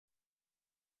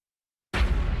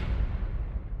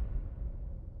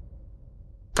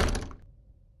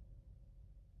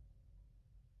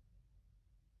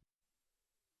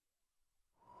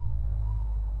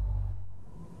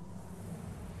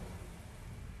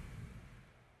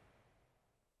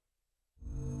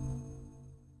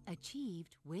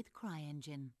Achieved with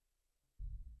CryEngine.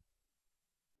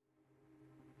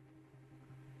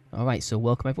 Alright, so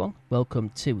welcome everyone. Welcome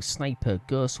to Sniper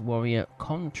Ghost Warrior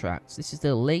Contracts. This is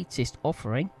the latest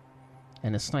offering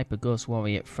in the Sniper Ghost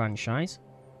Warrior franchise.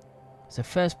 It's a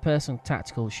first-person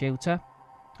tactical shooter.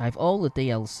 I have all the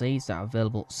DLCs that are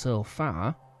available so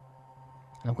far.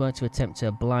 I'm going to attempt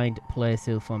a blind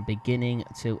playthrough from beginning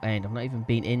to end. I've not even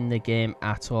been in the game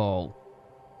at all.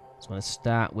 So I'm going to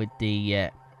start with the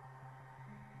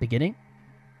beginning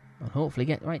and hopefully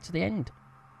get right to the end.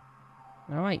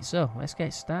 Alright, so let's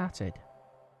get started.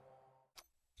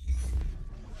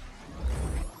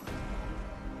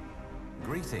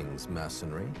 Greetings,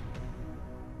 mercenary.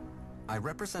 I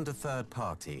represent a third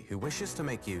party who wishes to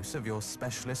make use of your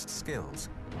specialist skills.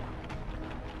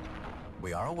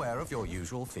 We are aware of your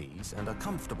usual fees and are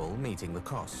comfortable meeting the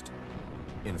cost.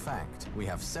 In fact, we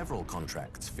have several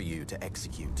contracts for you to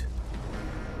execute.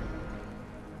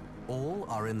 All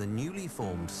are in the newly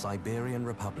formed Siberian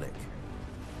Republic.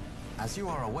 As you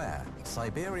are aware,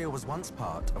 Siberia was once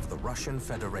part of the Russian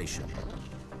Federation,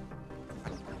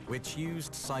 which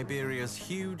used Siberia's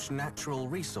huge natural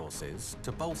resources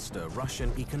to bolster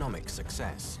Russian economic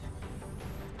success.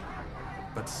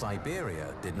 But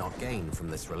Siberia did not gain from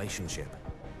this relationship.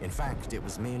 In fact, it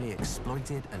was merely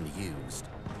exploited and used.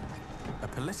 A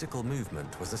political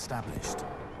movement was established.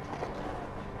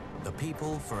 The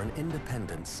People for an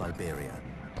Independent Siberia.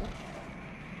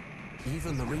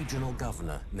 Even the regional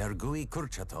governor, Nergui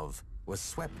Kurchatov, was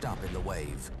swept up in the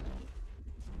wave,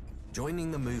 joining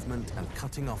the movement and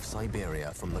cutting off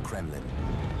Siberia from the Kremlin.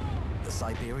 The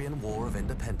Siberian War of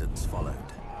Independence followed.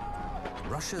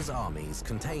 Russia's armies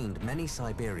contained many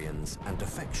Siberians and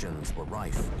defections were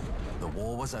rife. The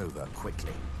war was over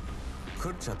quickly.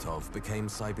 Kurchatov became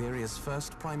Siberia's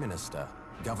first prime minister,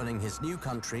 governing his new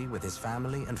country with his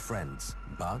family and friends.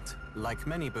 But, like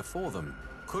many before them,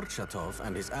 Kurchatov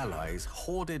and his allies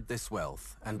hoarded this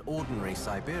wealth, and ordinary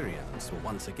Siberians were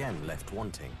once again left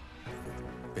wanting.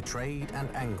 Betrayed and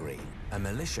angry, a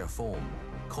militia formed,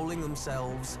 calling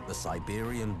themselves the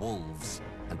Siberian Wolves,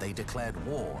 and they declared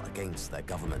war against their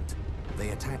government. They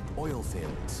attacked oil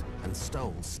fields and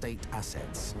stole state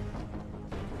assets.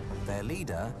 Their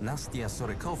leader, Nastya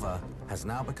Surikova, has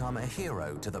now become a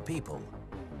hero to the people,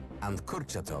 and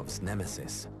Kurchatov's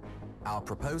nemesis. Our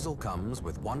proposal comes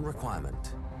with one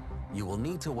requirement. You will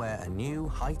need to wear a new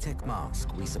high-tech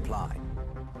mask we supply.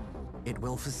 It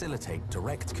will facilitate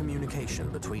direct communication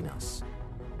between us.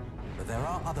 But there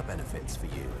are other benefits for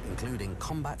you, including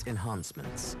combat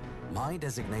enhancements. My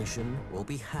designation will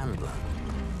be Handler.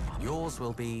 Yours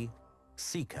will be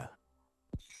Seeker.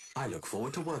 I look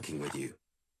forward to working with you.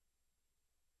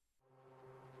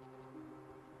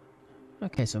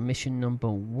 Okay, so mission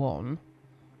number 1.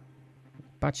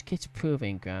 Bajkit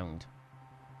Proving Ground.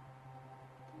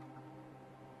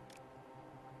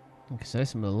 Okay, so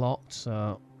there's a lot,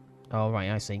 so...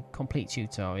 Alright, I see. Complete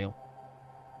tutorial.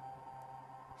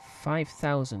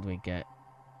 5,000 we get.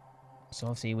 So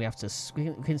obviously we have to...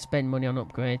 We can spend money on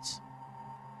upgrades.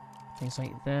 Things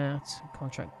like that.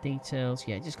 Contract details.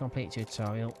 Yeah, just complete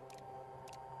tutorial.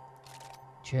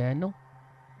 Journal.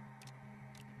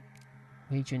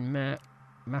 Region map.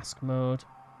 Mask mode.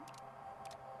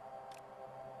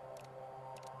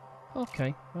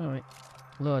 Okay, alright.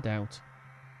 Loadout.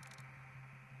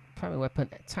 Primary weapon,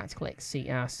 Tactical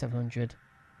XCR 700.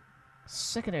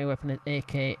 Secondary weapon,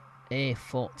 AK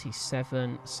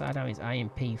A47. Sidearm is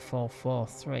IMP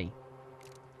 443.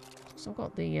 So I've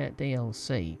got the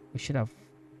DLC. We should have...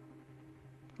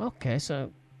 Okay,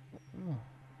 so...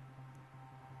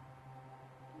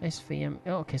 SVM...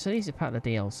 Okay, so these are part of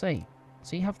the DLC.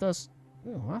 So you have those...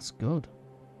 Oh, that's good.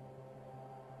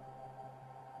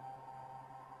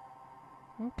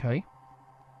 Okay.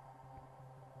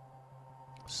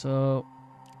 So...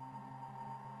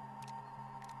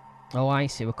 Oh, I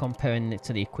see. We're comparing it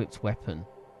to the equipped weapon.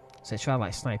 So try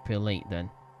like Sniper Elite then.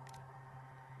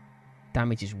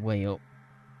 Damage is way up.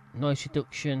 Noise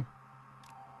reduction.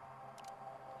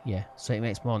 Yeah, so it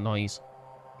makes more noise.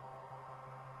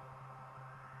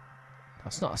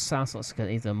 That's not a sound, so let's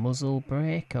get either muzzle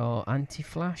brake or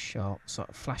anti-flash or sort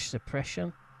of flash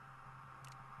suppression.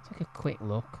 Take a quick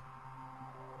look.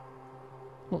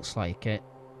 Looks like it.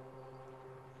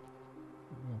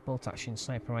 Bolt action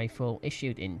sniper rifle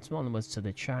issued in small numbers to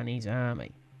the Chinese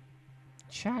army.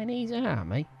 Chinese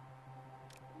army?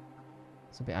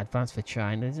 It's a bit advanced for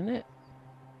China, isn't it?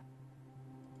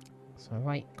 So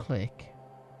right click.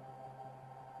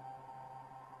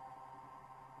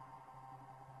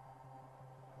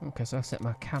 Okay, so I set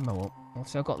my camo up.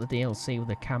 So I've got the DLC with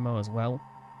the camo as well.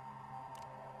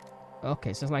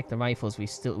 Okay, so it's like the rifles, we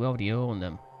already own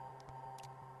them.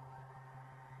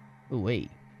 Ooh-wee.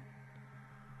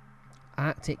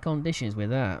 Arctic conditions with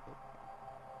that.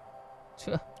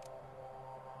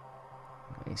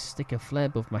 Stick a flare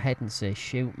above my head and say,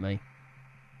 shoot me.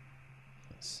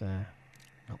 It's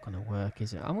not going to work,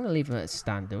 is it? I'm going to leave it at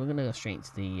standard. We're going to go straight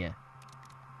into the...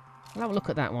 We'll have a look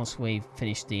at that once we've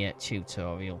finished the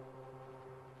tutorial.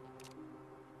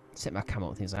 Set my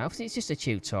camo things out. Obviously, it's just a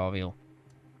tutorial.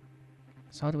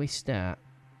 So how do we start?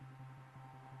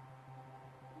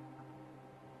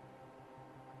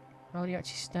 How do you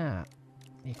actually start?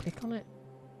 You click on it?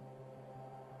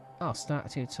 Oh, start a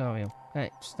tutorial. Hey,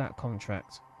 start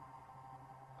contract.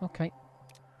 Okay.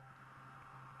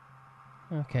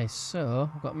 Okay, so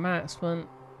we've got marksman.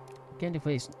 Game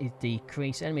difficulty is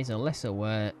decreased. Enemies are less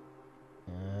aware.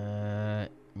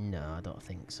 No, I don't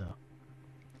think so.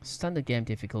 Standard game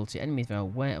difficulty. Enemies are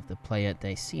aware of the player.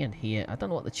 They see and hear. I don't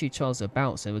know what the tutorial's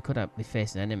about, so we could be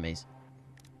facing enemies.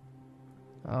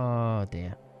 Oh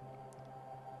dear.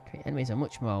 Okay, enemies are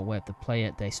much more aware of the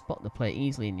player. They spot the player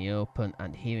easily in the open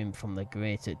and hear him from the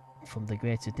greater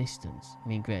distance. I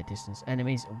mean greater distance.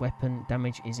 Enemies' weapon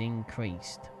damage is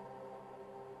increased.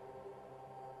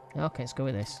 Okay, let's go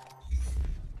with this.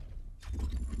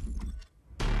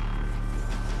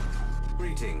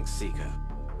 Greetings, Seeker.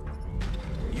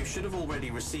 You should have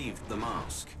already received the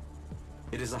mask.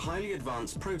 It is a highly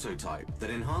advanced prototype that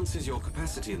enhances your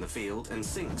capacity in the field and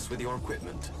syncs with your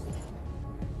equipment.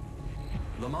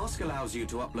 The mask allows you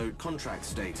to upload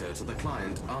contracts data to the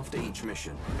client after each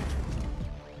mission.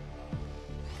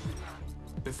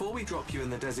 Before we drop you in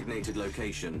the designated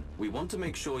location, we want to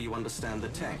make sure you understand the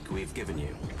tech we've given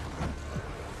you.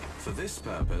 For this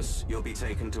purpose, you'll be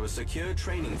taken to a secure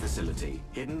training facility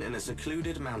hidden in a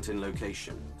secluded mountain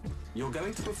location. You're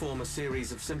going to perform a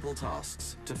series of simple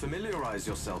tasks to familiarize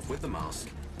yourself with the mask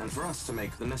and for us to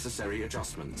make the necessary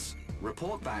adjustments.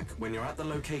 Report back when you're at the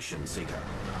location, Seeker.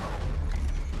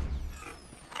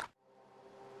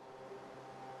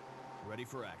 Ready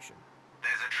for action.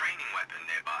 There's a training weapon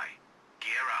nearby.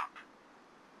 Gear up.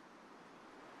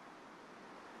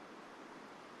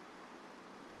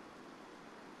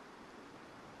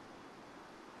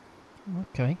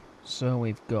 Okay, so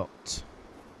we've got...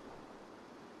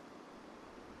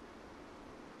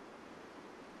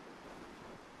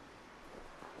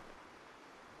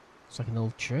 It's like an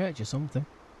old church or something.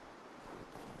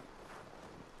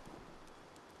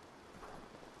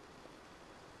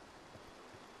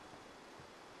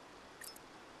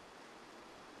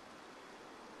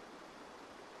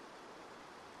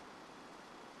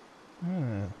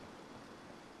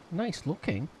 Nice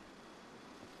looking.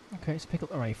 Okay, let's pick up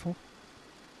the rifle.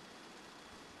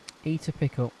 E to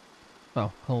pick up.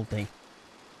 Oh, hold D.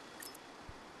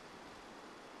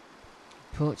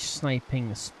 Approach sniping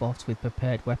the spot with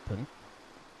prepared weapon.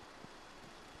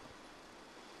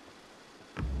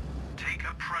 Take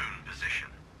a prone position.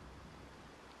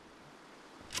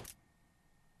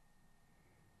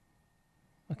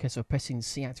 Okay, so pressing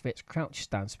C activates crouch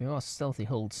stance. We must stealthy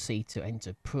hold C to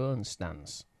enter prone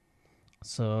stance.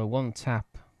 So one tap.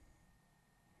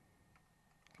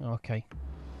 Okay.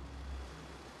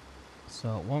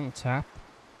 So one tap.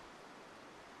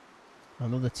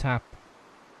 Another tap.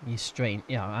 You straighten.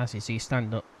 Yeah, I see. So you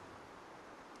stand up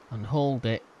and hold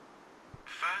it.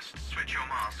 First, switch your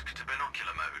mask to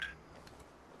binocular mode.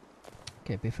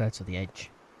 Okay, be fair to the edge.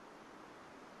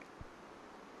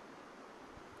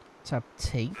 Tab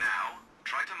T. Now,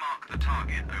 try to mark the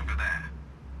target over there.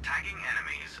 Tagging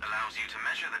enemies allows you to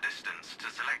measure the distance to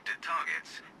selected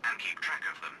targets and keep track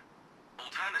of them.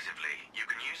 Alternatively, you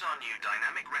can use our new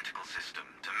dynamic reticle system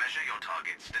to measure your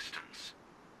target's distance.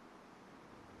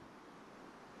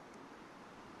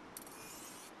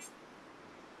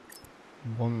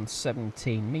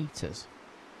 $117 meters.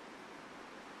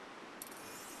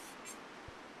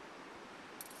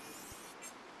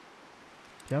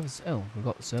 Oh, we've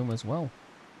got zoom as well.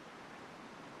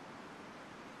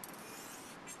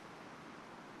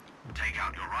 Take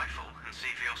out your rifle and see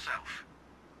for yourself.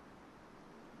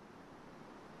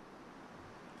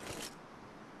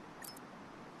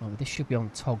 Oh, this should be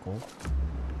on toggle.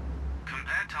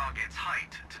 Compare target's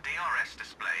height to DRS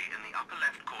display in the upper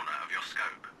left corner of your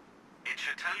scope. It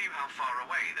should tell you how far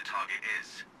away the target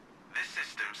is. This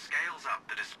system scales up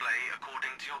the display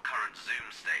according to your current zoom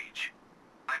stage.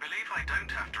 I believe I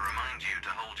don't have to remind you to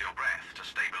hold your breath to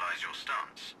stabilize your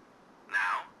stance.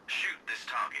 Now, shoot this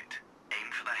target.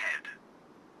 Aim for the head.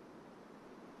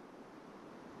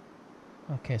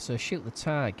 Okay, so shoot the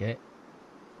target.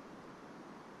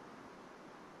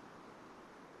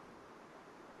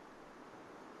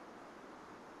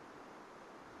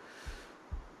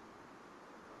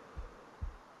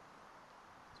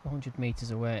 It's 100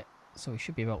 meters away. So we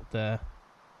should be about there.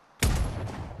 Okay.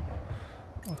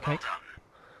 Well done.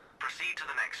 Proceed to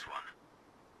the next one.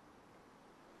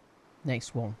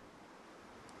 Next one.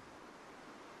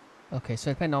 Okay,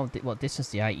 so depending on what distance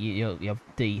they are, you have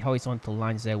the horizontal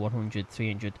lines there, 100,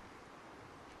 300,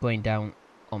 going down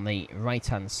on the right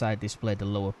hand side display, the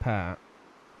lower part.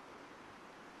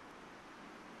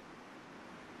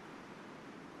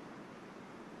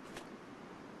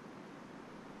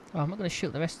 Oh, I'm not going to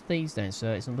shoot the rest of these then,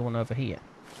 so it's another one over here.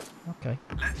 Okay.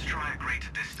 Let's try a greater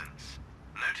distance.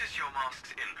 Notice your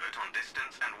mask's input on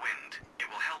distance and wind. It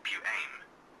will help you aim.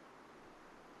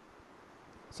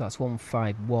 So that's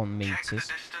 151 meters. Check the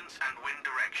distance and wind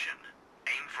direction.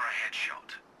 Aim for a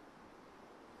headshot.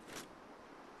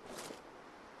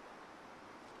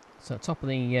 So at top of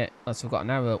the, so we've got an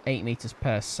arrow 8 meters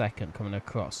per second coming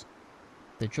across.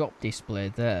 The drop display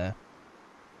there,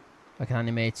 like an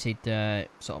animated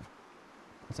sort of,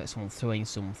 looks like someone throwing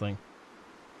something.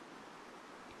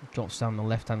 It drops down the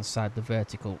left hand side, the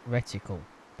vertical reticle,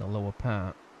 the lower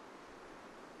part.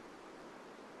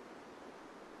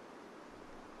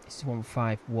 This is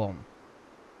 151.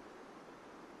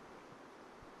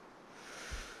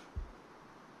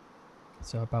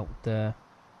 So about there.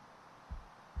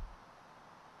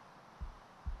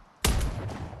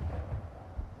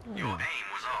 Your aim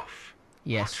was off.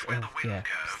 Yes, Watch where the wind yeah,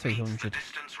 curve it's meets 300. the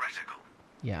distance reticle.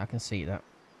 Yeah, I can see that.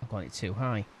 I've got it too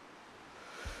high.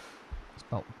 It's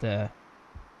about there.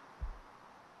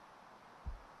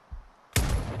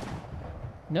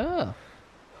 No!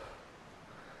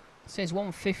 It says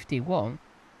 151.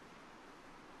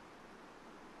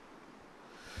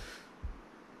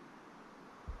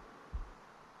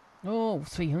 Oh,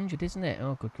 300, isn't it?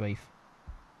 Oh, good grief.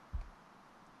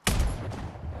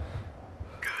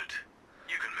 Good.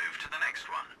 You can move to the next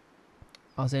one.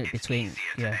 I was in it It's between.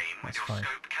 easier to Yeah, aim with that's your fine.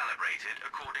 scope calibrated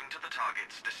according to the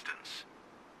target's distance.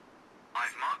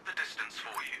 I've marked the distance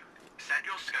for you. Set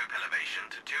your scope elevation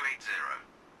to 280.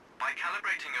 By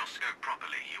calibrating your scope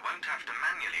properly, you won't have to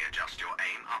manually adjust your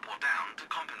aim up or down to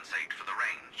compensate for the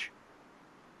range.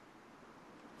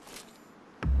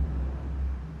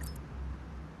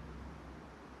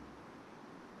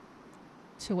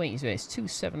 280, it's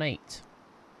 278.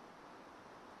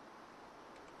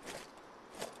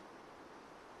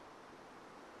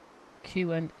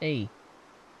 Q and E.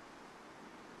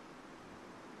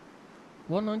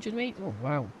 100 meters? Oh,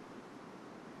 wow.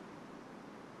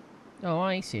 Oh,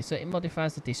 I see. So it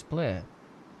modifies the display.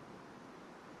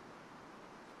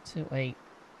 28.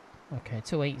 Okay,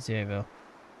 280.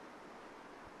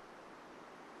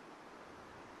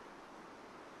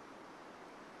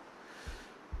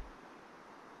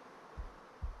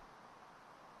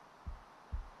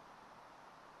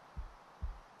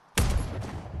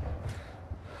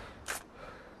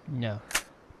 No.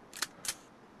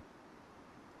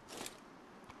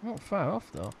 Not far off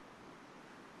though.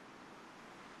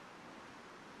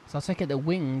 So I take it the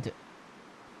wind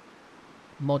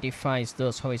modifies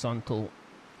those horizontal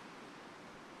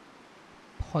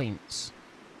points.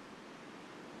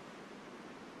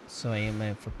 So I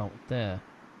am for about there.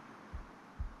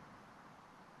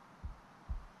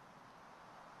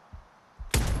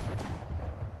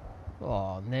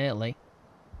 Oh, nearly.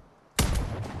 Good.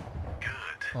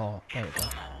 Oh, there we go.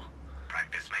 Informal.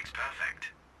 Practice makes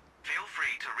perfect. Feel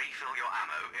free to refill your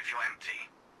ammo if you're empty.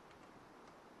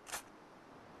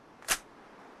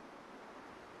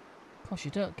 Of course,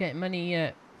 you don't get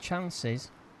many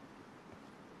chances.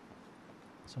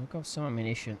 So I've got some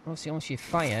ammunition. Obviously, once you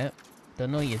fire, they'll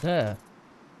know you're there.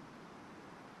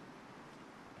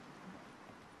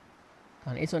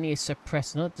 And it's only a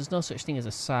suppressor. No, there's no such thing as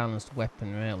a silenced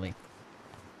weapon, really.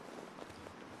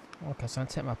 Okay, so I'll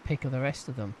take my pick of the rest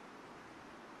of them.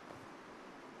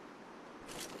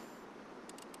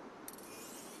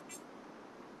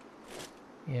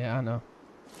 Yeah, I know.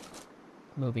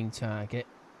 Moving target.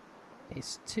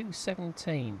 It's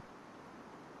 217.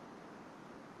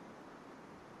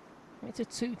 It's a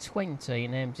 220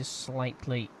 and then just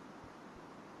slightly...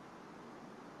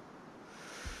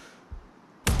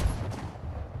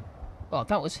 Oh,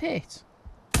 that was hit.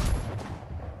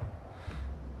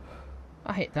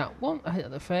 I hit that one. I hit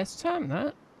it the first time,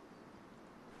 that.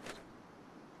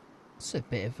 It's a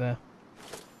bit of a...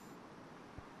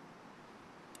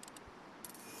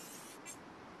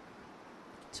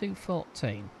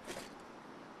 $214.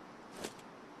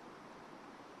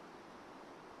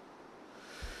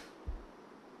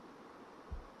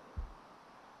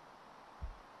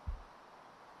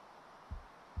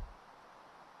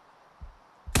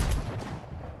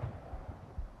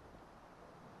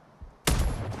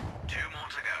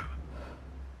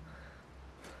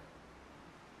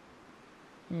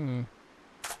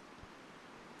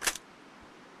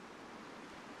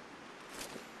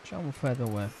 Travel further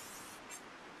away.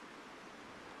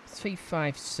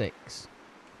 356.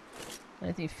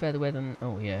 Anything further away than...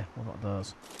 Oh yeah, what about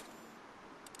those?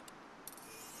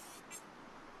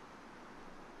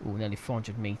 Ooh, nearly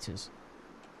 400 meters.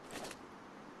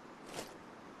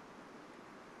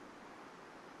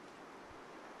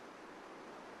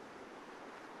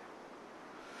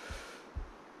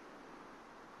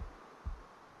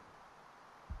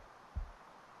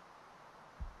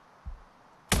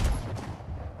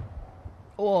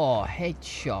 Oh,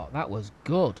 headshot. That was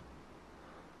good.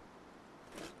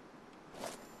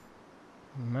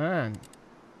 Man.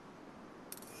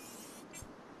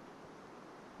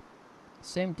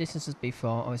 Same distance as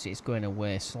before. Obviously, it's going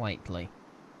away slightly.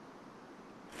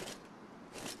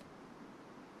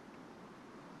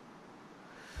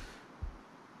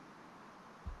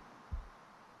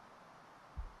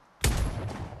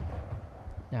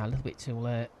 Now, a little bit too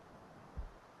late.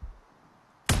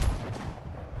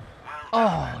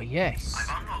 Oh, yes.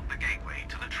 I've unlocked the gateway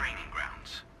to the training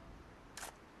grounds.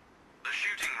 The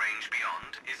shooting range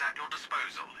beyond is at your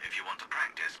disposal if you want to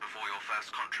practice before your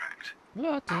first contract.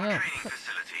 Bloody Our hell. training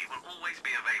facility will always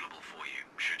be available for you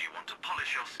should you want to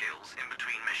polish your skills in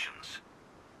between missions.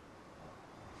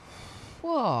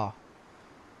 Whoa.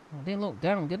 I didn't look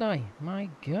down, did I? My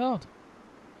God.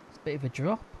 It's a bit of a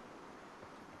drop.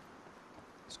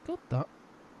 It's good, that.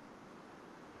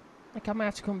 I think I might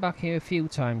have to come back here a few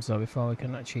times, though, before we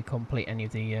can actually complete any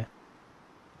of the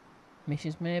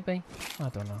missions, maybe? I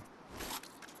don't know.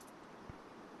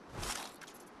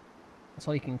 That's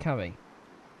all you can carry.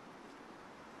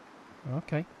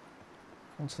 Okay.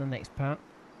 On to the next part.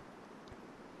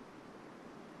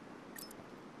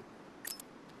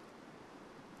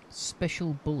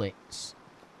 Special bullets.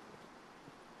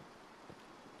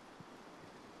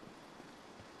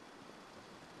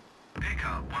 Pick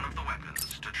up one of the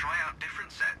weapons to try out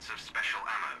different sets of special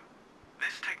ammo.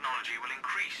 This technology will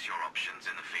increase your options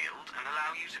in the field and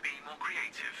allow you to be more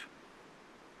creative.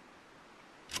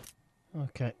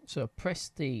 Okay, so press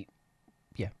the...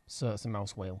 Yeah, so it's the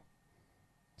mouse wheel.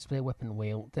 Display weapon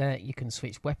wheel. There you can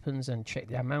switch weapons and check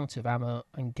the amount of ammo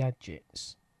and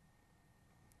gadgets.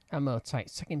 Ammo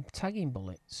types. Tagging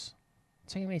bullets.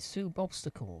 Tagging me through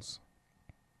obstacles.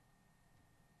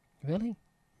 Really?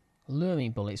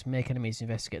 Luring bullets make enemies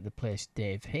investigate the place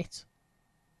they've hit.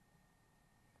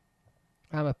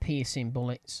 Armor piercing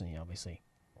bullets, yeah, obviously.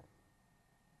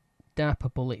 Darker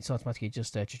bullets automatically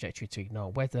adjust their trajectory to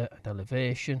ignore weather and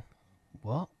elevation.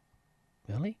 What?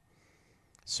 Really?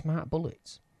 Smart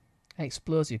bullets.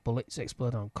 Explosive bullets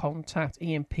explode on contact.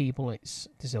 EMP bullets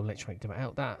dissolve electronic device.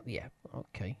 Out that, yeah.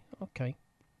 Okay, okay.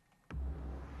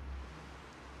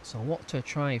 So what to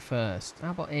try first?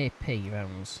 How about AP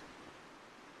rounds?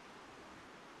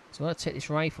 So let's take this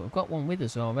rifle. We've got one with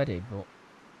us already, but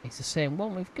it's the same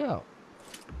one we've got.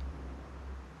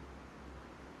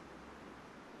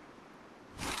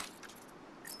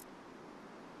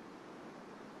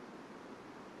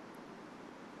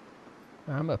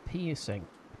 Armor piercing.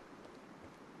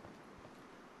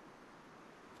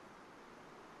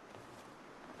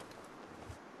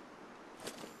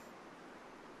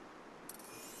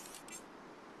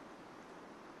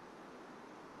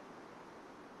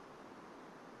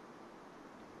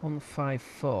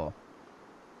 .154.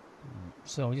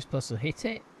 So we're just supposed to hit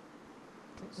it?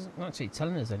 It's not actually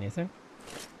telling us anything.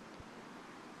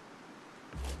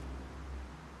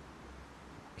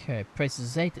 Okay, press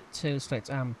Z to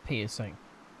select arm piercing.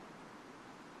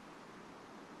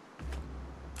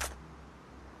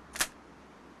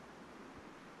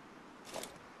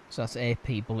 So that's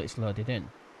AP bullets loaded in.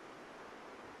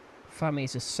 Family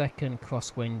is a second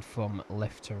crosswind from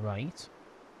left to right.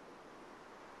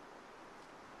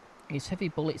 Use heavy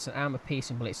bullets and armor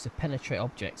piercing bullets to penetrate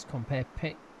objects. Compare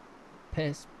peer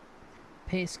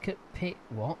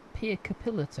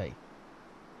capility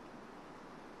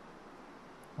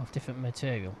of different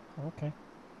material. Okay.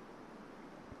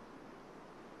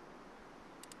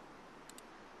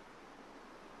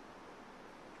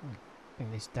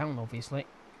 Bring this down, obviously.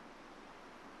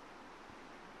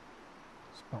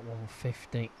 It's about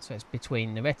 150, so it's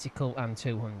between the reticle and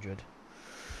 200.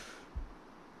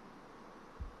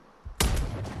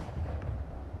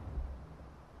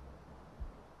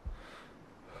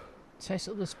 Test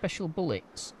other special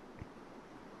bullets.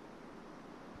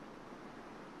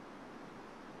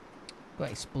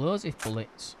 Got explosive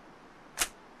bullets.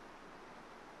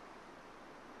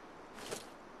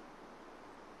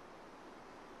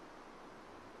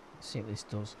 Let's see what this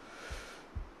does.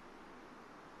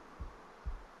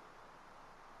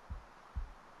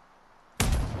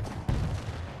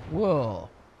 Whoa.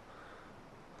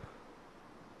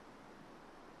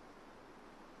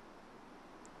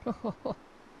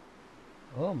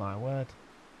 Oh my word.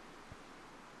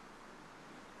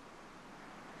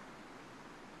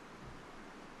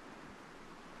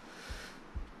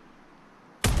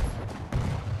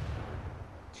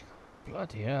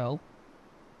 Bloody hell.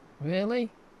 Really?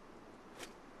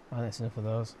 Oh, that's enough of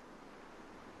those.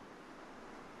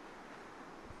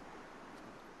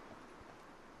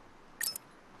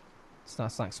 So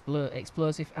that's like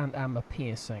explosive and armor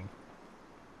piercing.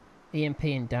 EMP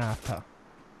and DARPA.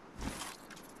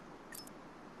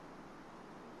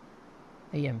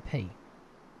 EMP.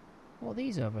 What are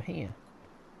these over here?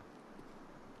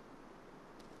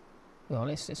 Well,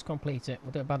 let's complete it.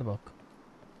 We'll do a bad book.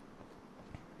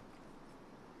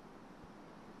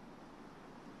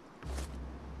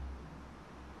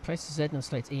 Press Z and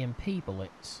select EMP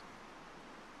bullets.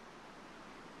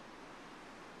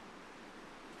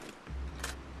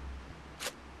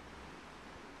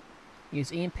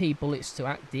 Use EMP bullets to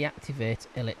deactivate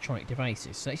electronic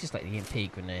devices. So it's just like the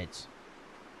EMP grenades.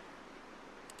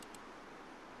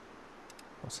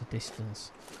 What's the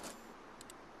distance?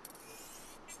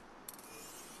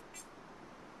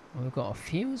 Well, we've got a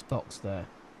fuse box there.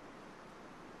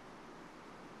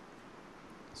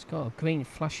 It's got a green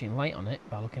flashing light on it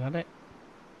by looking at it.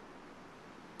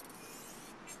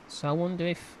 So I wonder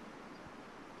if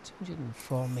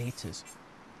 204 meters.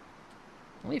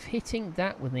 Well, if hitting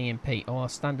that with an EMP or a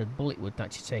standard bullet would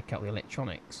actually take out the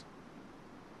electronics.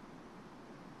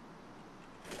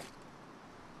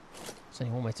 There's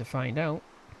only one way to find out.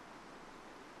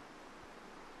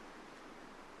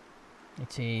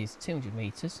 It is 200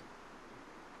 meters.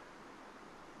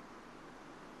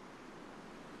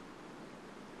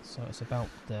 So it's about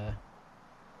there.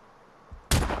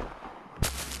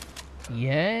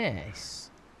 Yes!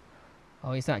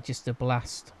 Oh, is that just a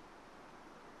blast?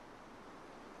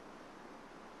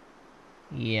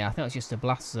 Yeah, I think it was just a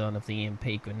blast zone of the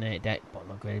EMP grenade deck, but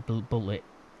not grenade bullet.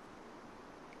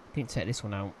 Didn't take this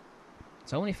one out.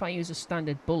 So only if I use a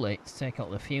standard bullet to take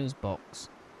out the fuse box,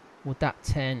 would that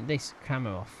turn this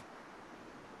camera off?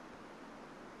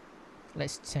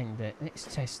 Let's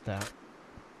test that.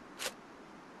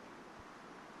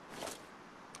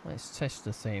 Let's test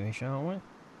the theory, shall we?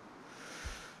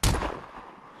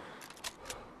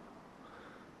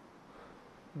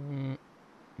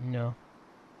 No.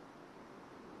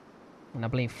 And I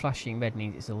believe flashing red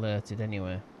means it's alerted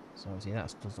anyway. So obviously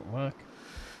that doesn't work.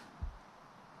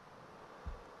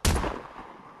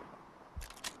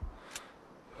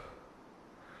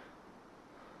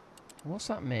 What's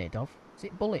that made of? Is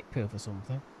it bulletproof or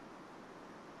something?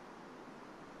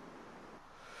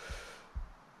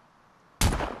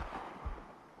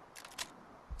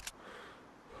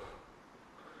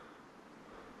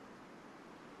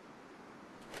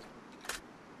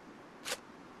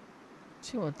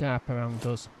 See what DARPA around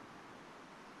does.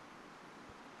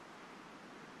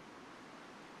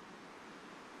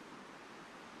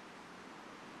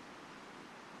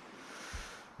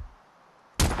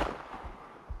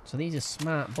 So these are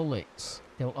smart bullets.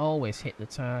 They'll always hit the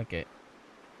target.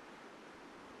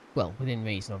 Well, within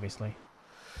reason, obviously.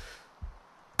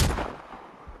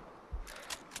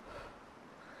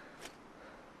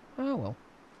 Oh well.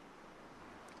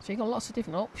 So you've got lots of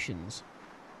different options.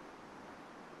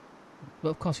 But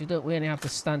of course, we only have the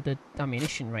standard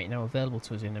ammunition right now available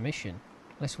to us in the mission.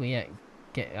 Unless we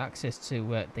get access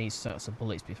to these sorts of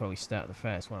bullets before we start the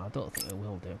first one. I don't think we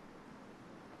will do.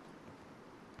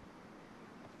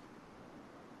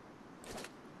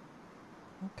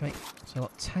 Okay, so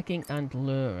what, tagging and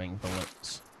luring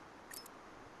bullets.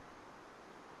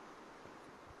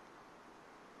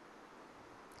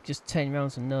 Just 10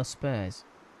 rounds and no spares.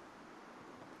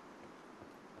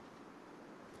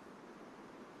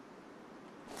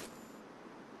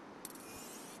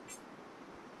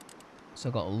 So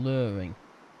I've got luring.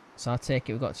 So I take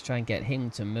it we've got to try and get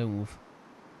him to move.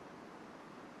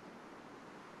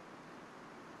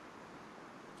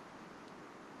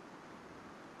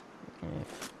 Yeah.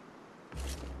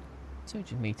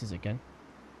 200 meters again.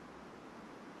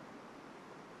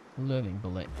 Luring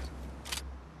bullet.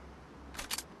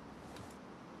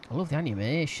 I love the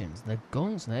animations, the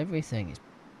guns and everything. It's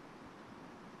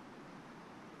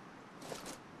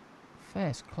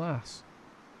first class.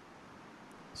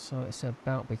 So it's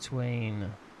about between...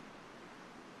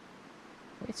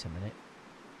 Wait a minute.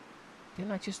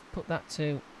 Didn't I just put that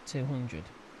to 200?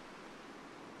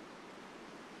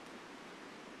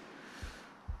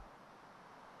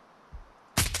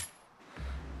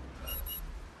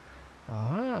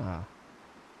 Ah.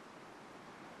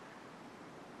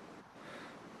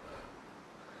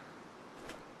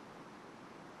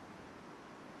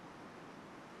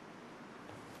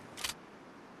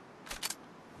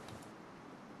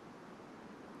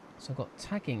 So I've got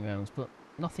tagging rounds, but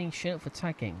nothing shown for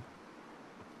tagging.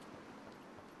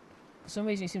 For some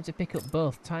reason, it seems to pick up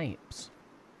both types.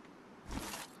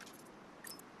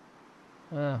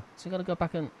 So you got to go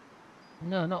back and...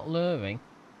 No, not luring.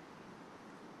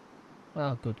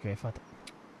 Well, good grief, I've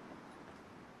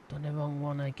done the wrong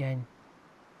one again.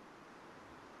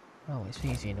 Oh, it's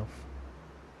easy enough.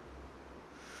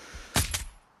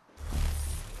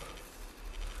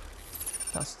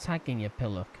 That's tagging, you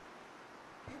pillock.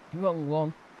 Wrong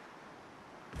one.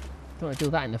 Don't want to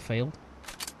do that in the field.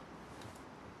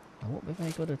 I won't be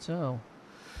very good at all.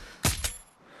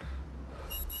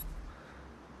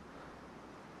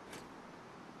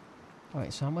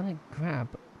 Alright, so I'm going to grab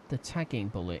the tagging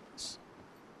bullets.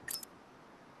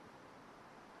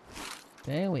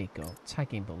 There we go,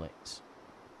 tagging bullets.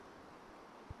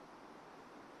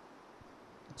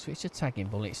 Switch to tagging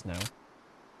bullets now.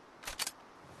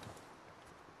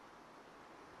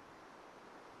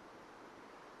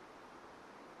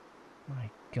 My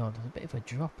god, there's a bit of a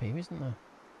drop here, isn't there?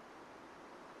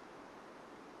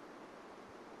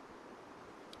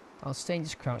 I'll stay in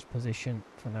this crouch position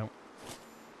for now.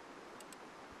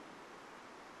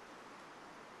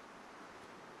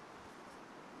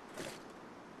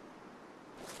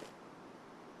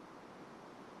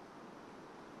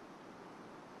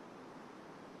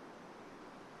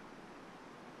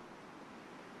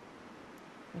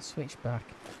 Let's switch back.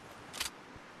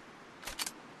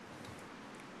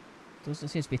 Doesn't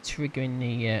seem to be triggering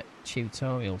the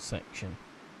tutorial section.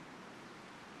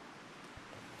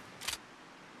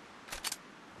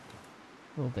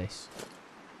 Will this?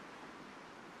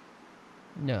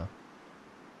 No.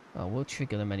 Oh, we'll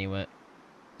trigger them anyway.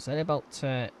 So they're about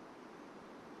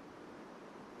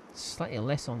slightly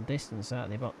less on distance, aren't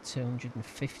they? About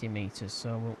 250 meters.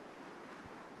 So we'll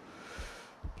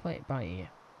play it by ear.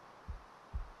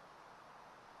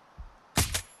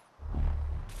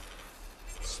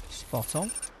 Spot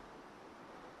on.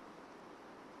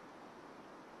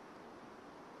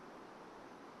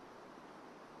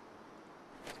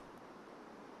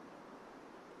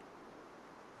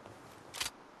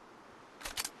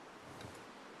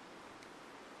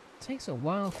 Takes a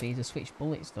while for you to switch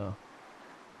bullets though.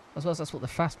 As well as that's what the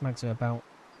fast mags are about.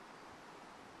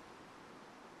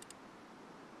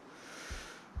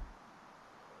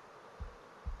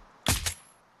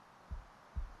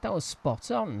 That was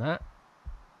spot on, that.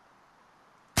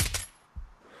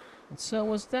 And so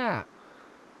was that.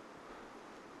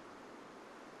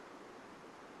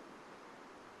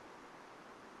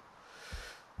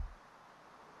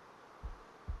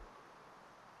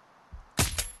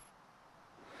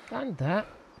 And that.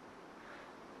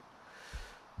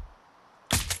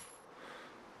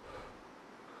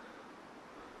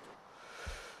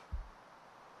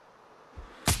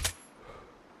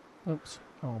 Oops,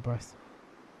 oh breath.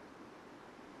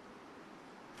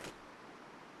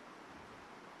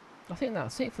 I think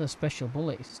that's it for the special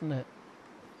bullets, isn't it?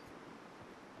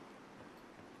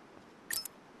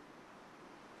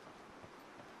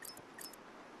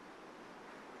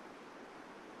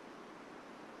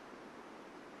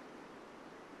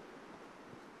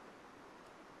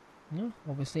 No,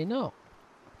 obviously not.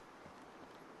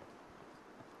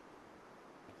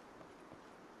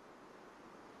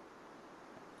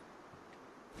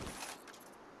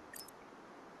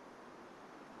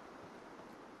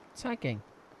 Tagging.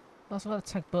 That's why I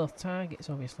tag both targets,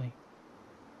 obviously.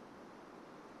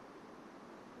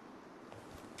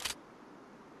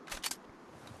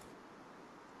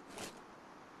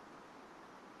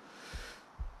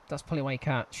 That's probably why you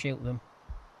can't shoot them.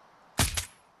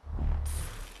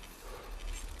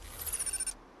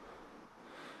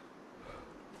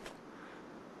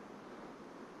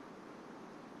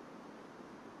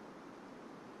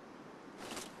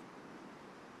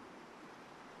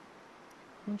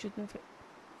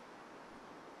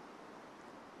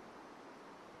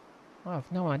 I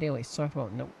have no idea what he's talking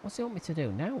about. No, what's he want me to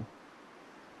do now?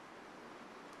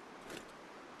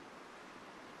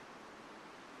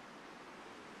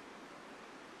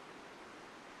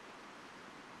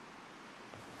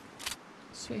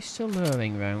 Switch to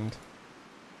luring round.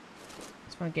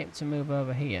 Let's try and get him to move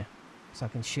over here. So I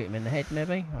can shoot him in the head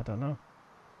maybe? I don't know.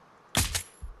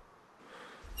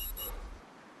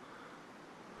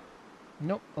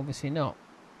 Nope, obviously not.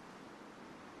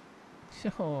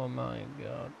 Oh my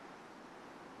god.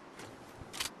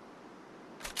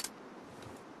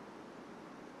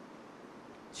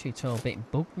 Shoot all a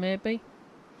bit bugged maybe?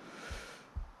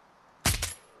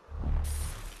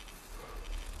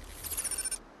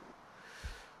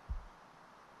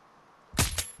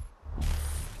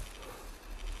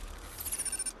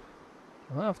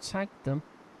 Well, I've tagged them.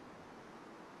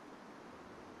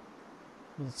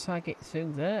 There's a target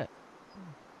through there.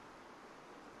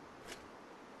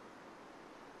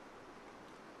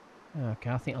 Okay,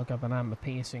 I think I'll grab an armor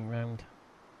piercing round.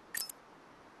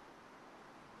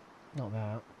 Not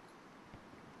that.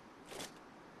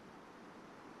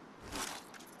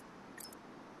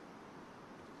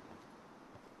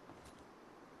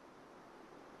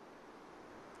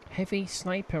 Heavy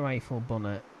sniper rifle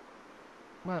bonnet.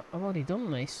 Well, I've already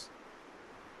done this.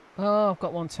 Oh, I've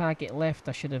got one target left.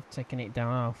 I should have taken it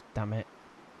down. Oh, damn it.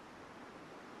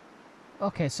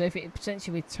 Okay, so if it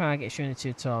potentially targets you in the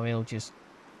tutorial, just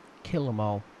kill them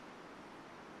all.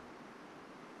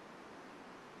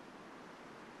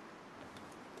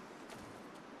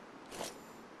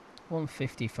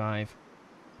 $155.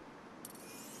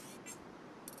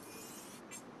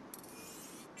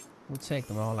 We'll take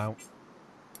them all out.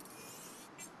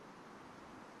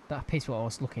 That piece what I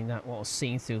was looking at, what I was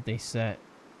seeing through this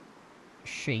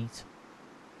sheet.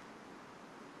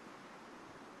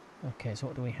 Okay, so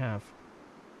what do we have?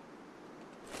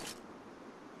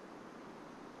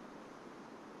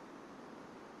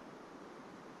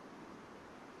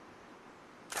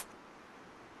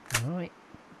 Alright,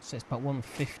 so it's about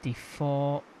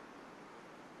 154.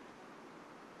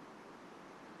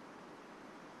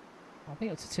 I'll be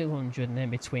up to 200 and then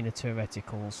between the two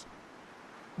reticles.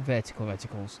 Vertical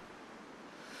reticles.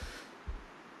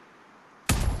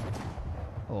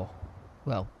 Oh,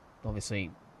 well,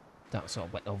 obviously that sort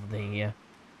of went over the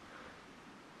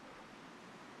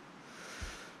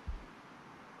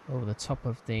over the top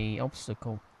of the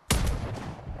obstacle.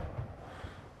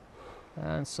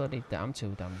 And so did that. I'm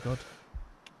too damn good.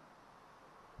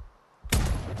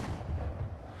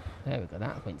 There we go,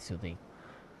 that went through the...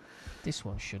 This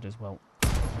one should as well.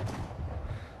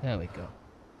 There we go.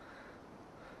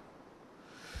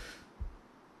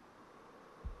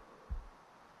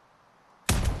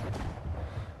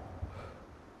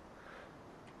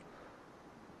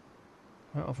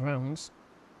 Out of rounds.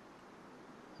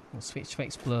 We'll switch to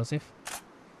explosive.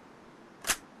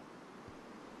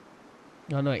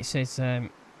 Oh no, it says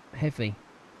heavy.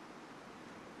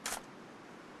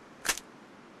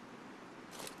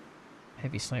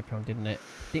 Heavy sniper round, didn't it?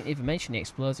 Didn't even mention the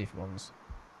explosive ones.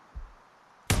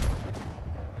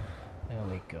 There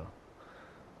we go.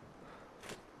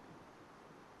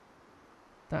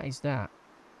 That is that.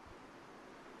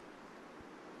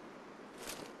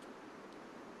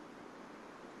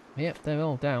 Yep, they're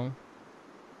all down.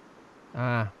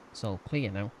 Ah, it's all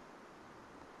clear now.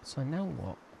 So now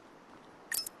what?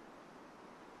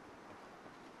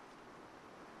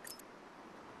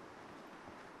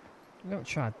 I haven't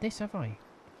tried this, have I?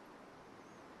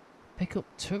 Pick up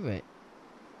turret.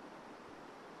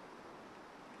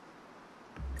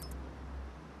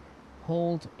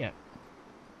 Hold, yeah.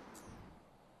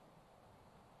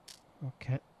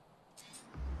 Okay.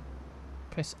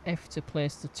 Press F to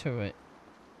place the turret.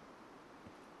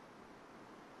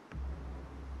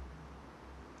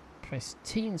 Press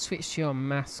T and switch to your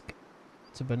mask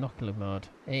to binocular mode.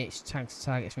 H tags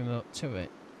targets remote turret.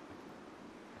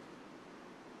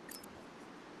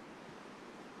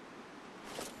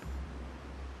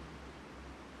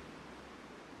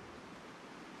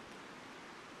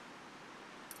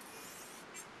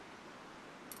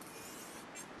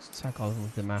 Let's tag on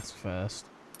with the mask first.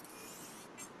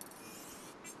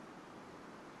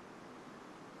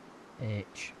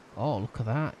 H. Oh, look at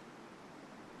that.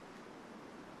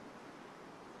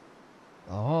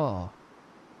 Oh.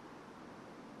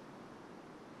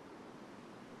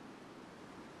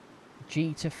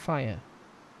 G to fire.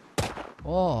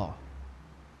 Oh.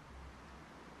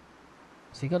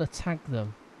 So you got to tag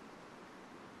them.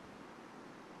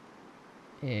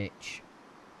 H.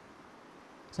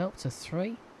 Is that up to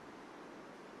 3?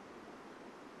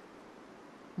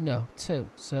 No, 2.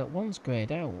 So one's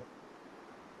greyed out.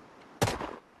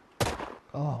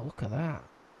 Oh, look at that.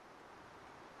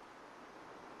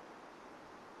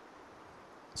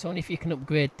 It's only if you can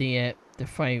upgrade the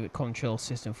fire control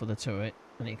system for the turret,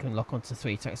 and it can lock onto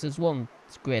 3 tags. There's one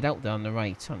greyed out down the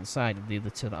right hand side of the other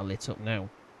 2 that are lit up now.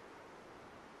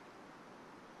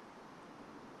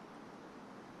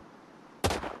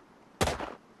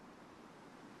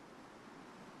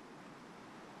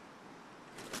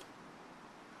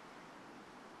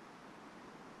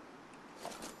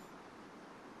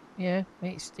 Yeah,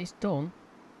 it's done.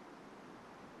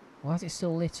 Why is it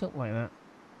still lit up like that?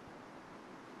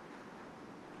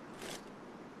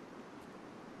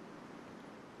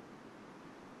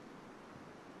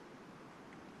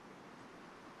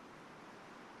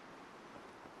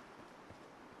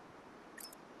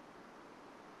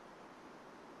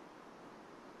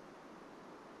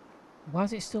 Why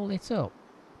is it still lit up?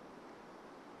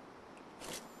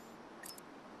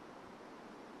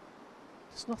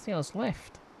 There's nothing else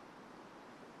left.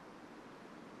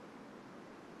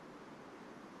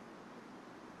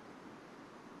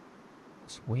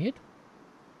 It's weird.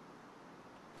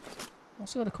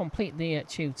 Also got to complete the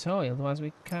tutorial, otherwise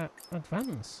we can't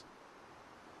advance.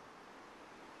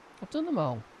 I've done them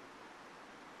all.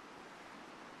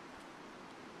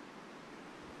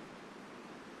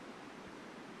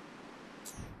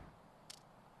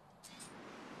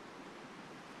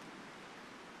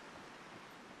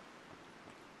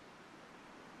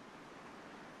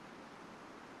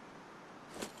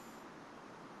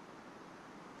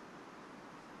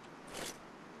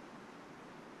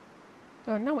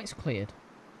 Oh, now it's cleared.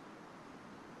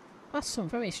 That's some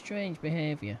very strange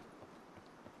behaviour.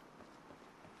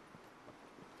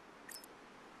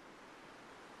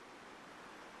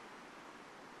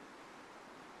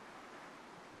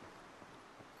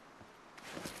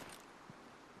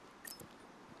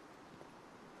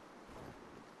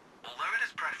 Although it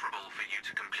is preferable for you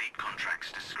to complete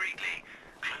contracts discreetly,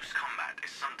 close combat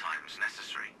is sometimes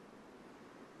necessary.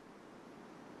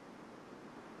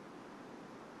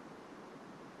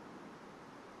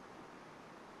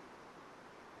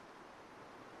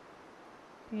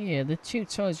 Yeah, the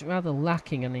tutorial is rather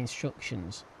lacking on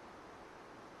instructions.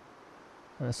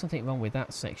 And there's something wrong with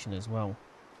that section as well.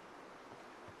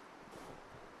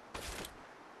 It's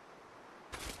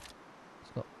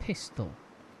got pistol.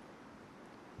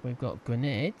 We've got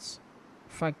grenades,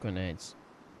 frag grenades,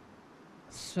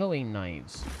 throwing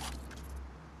knives.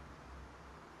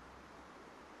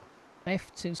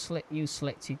 F2 select use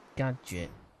selected gadget.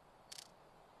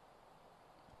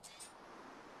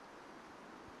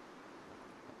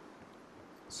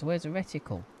 So where's the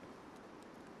reticle?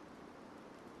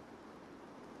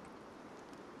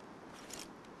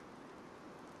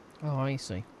 Oh, I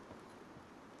see.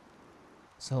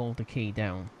 So hold the key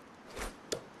down.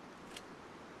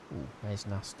 Ooh, there's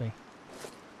nasty.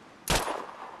 I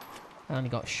only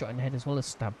got shot in the head as well as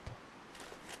stabbed.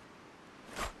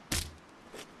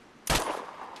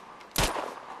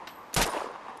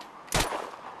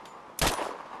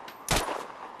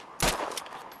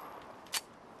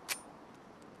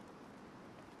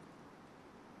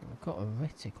 I've got a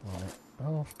reticle on it.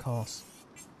 Oh, of course.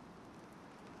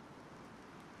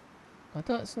 I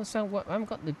don't understand what... I haven't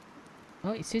got the...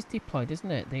 Oh, it is deployed, isn't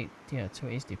it? Yeah, so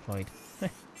it is deployed.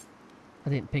 I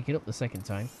didn't pick it up the second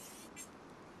time.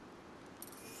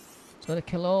 So got to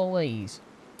kill all these.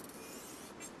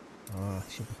 Oh,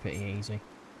 should be pretty easy.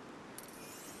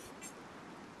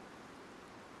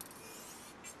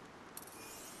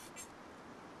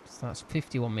 So that's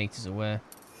 51 metres away.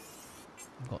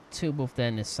 I've got two above there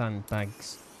in the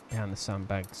sandbags. Behind the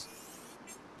sandbags.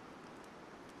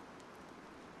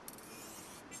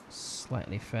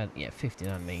 Slightly further. Yeah,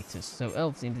 59 metres. So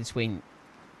everything between...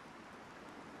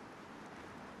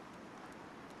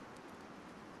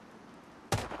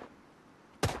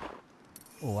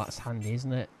 Oh, that's handy,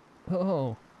 isn't it?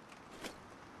 Oh!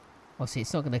 Well, see,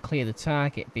 it's not going to clear the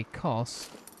target because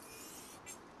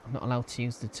I'm not allowed to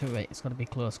use the turret. It's got to be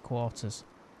close quarters.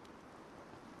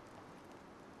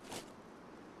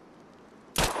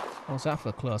 What's that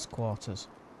for close quarters?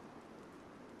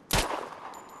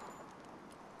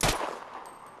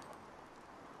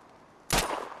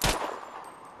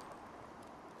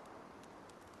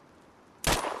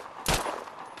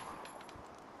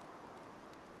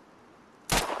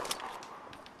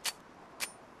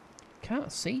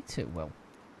 Can't see too well.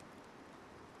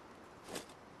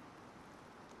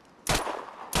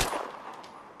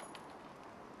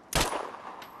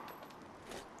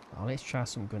 Oh, let's try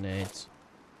some grenades.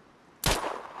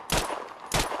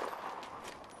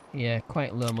 Yeah,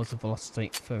 quite low muzzle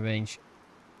velocity for range.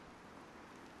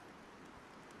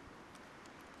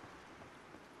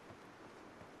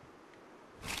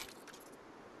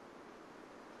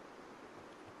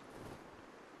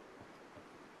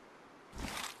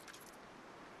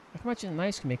 I can imagine the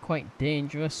knives can be quite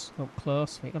dangerous up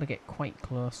close. We've got to get quite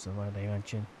close to them, I'd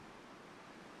imagine.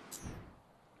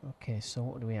 Okay, so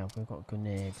what do we have? We've got a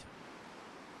grenade.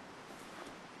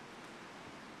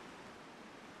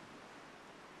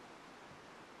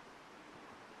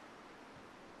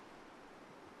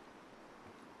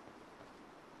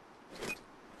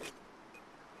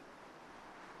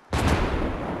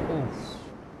 Oof.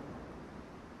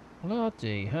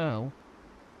 Bloody hell.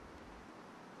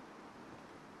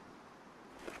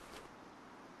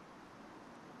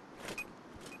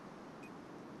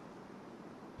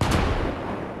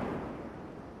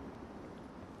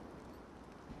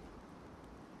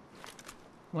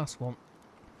 Last one.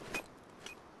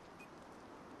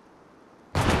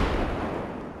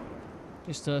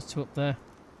 Just those two up there.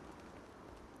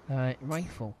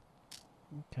 Rifle.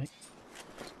 Okay.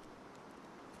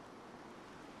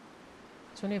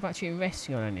 So any of actually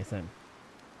arresting or anything?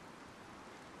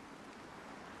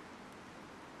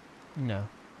 No.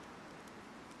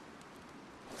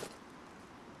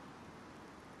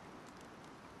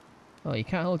 Oh, you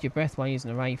can't hold your breath while using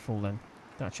a rifle then.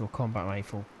 The actual combat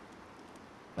rifle.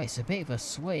 Oh, it's a bit of a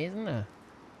sway, isn't it?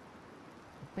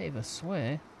 A bit of a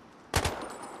sway.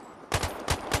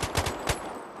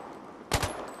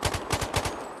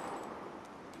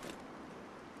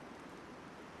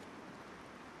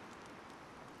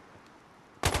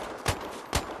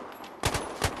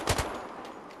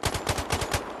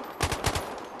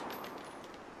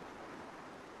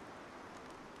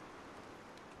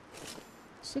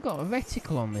 Still got a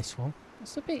reticle on this one.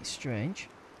 That's a bit strange.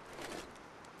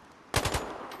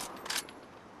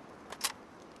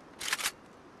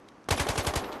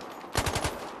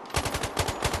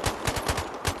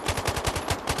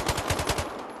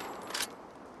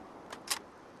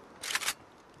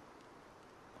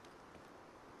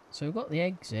 So we've got the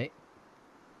exit.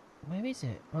 Where is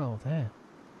it? Oh, there.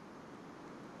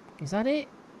 Is that it?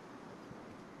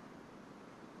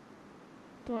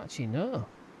 Don't actually know.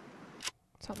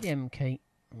 Tap the M key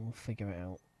and we'll figure it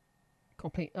out.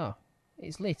 Complete. Oh,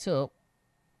 it's lit up.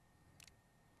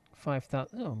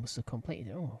 5,000. Oh, I must have completed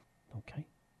it. Oh, okay.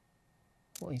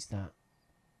 What is that?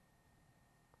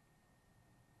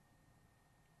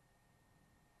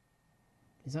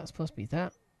 Is that supposed to be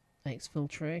that?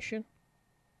 Exfiltration?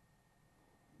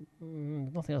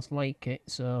 Nothing else like it,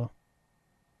 so...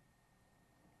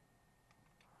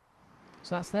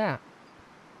 So that's that.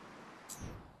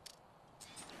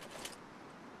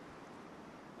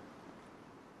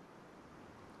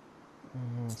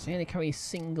 So you only carry a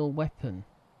single weapon.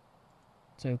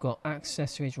 So we've got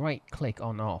accessories, right click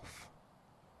on off.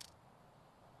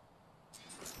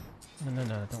 No, I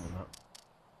don't want that.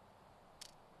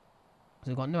 So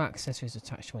we've got no accessories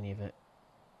attached to any of it.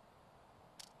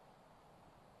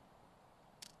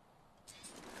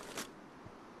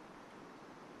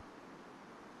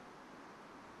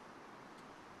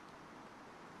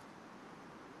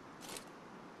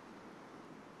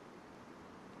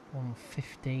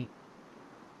 $150.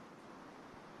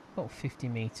 About 50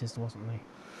 metres, wasn't there?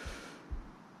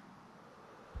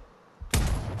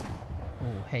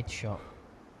 Oh, headshot.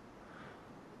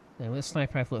 Now, with a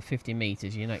sniper rifle at 50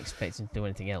 metres, you're not expecting to do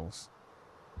anything else.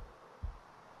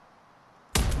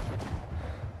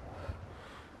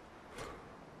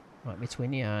 Right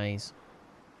between the eyes.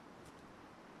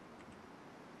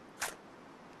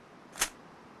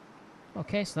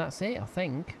 Okay, so that's it, I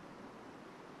think.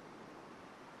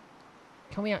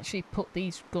 Can we actually put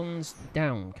these guns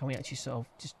down? Can we actually sort of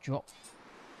just drop?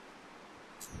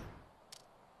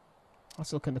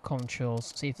 Let's look at the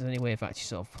controls, see if there's any way of actually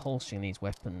sort of holstering these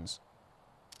weapons.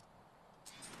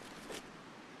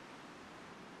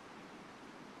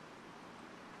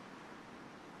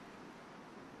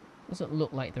 Doesn't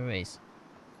look like there is.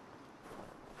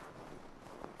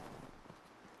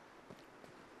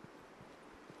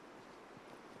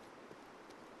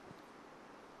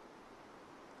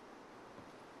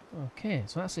 Okay,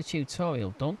 so that's the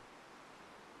tutorial done.